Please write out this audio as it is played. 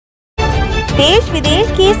देश विदेश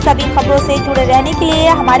की सभी खबरों से जुड़े रहने के लिए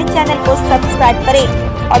हमारे चैनल को सब्सक्राइब करें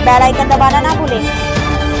और बेल आइकन दबाना ना भूलें।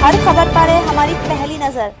 हर खबर पर है हमारी पहली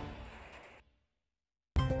नजर।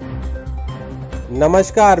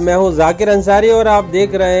 नमस्कार, मैं हूं जाकिर अंसारी और आप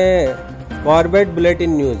देख रहे हैं Corbett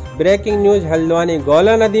bulletin news. Breaking news. Haldwani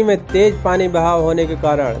Gaula नदी में तेज पानी बहाव होने के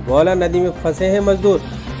कारण गौला नदी में फंसे हैं मजदूर,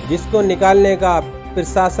 जिसको निकालने का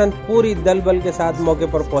प्रशासन पूरी दल बल के साथ मौके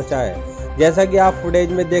पर पहुंचा है। जैसा कि आप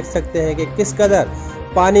फुटेज में देख सकते हैं कि किस कदर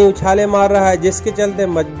पानी उछाले मार रहा है, जिसके चलते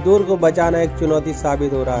मजदूर को बचाना एक चुनौती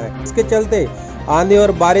साबित हो रहा है। इसके चलते आंधी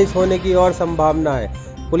और बारिश होने की और संभावना है।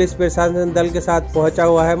 पुलिस प्रशासन दल के साथ पहुंचा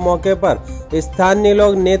हुआ है मौके पर। स्थानीय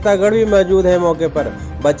लोग, नेतागण भी मौजूद हैं मौके पर।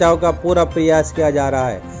 बचाव का पूरा प्रयास किया जा रहा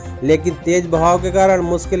है, लेकिन तेज बहाव के कारण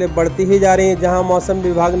मुश्किलें बढ़ती ही जा रही हैं। जहां मौसम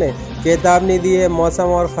विभाग ने चेतावनी दी है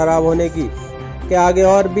मौसम और खराब होने की, कि आगे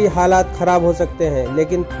और भी हालात खराब हो सकते हैं,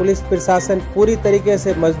 लेकिन पुलिस प्रशासन पूरी तरीके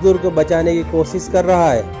से मजदूर को बचाने की कोशिश कर रहा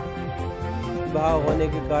है। बहाव होने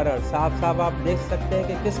के कारण साफ आप देख सकते हैं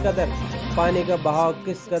कि किस कदर पानी का बहाव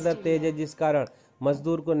किस कदर तेज है, जिस कारण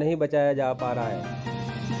मजदूर को नहीं बचाया जा पा रहा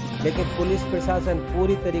है। लेकिन पुलिस प्रशासन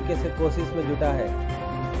पूरी तरीके से कोशिश में जुटा है।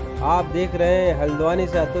 आप देख रहे हैं हल्द्वानी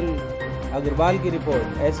से अतुल अग्रवाल की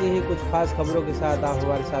रिपोर्ट। ऐसी ही कुछ खास खबरों के साथ आप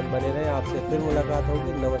हमारे साथ बने रहें। आपसे फिर मुलाकात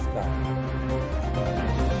होगी। नमस्कार।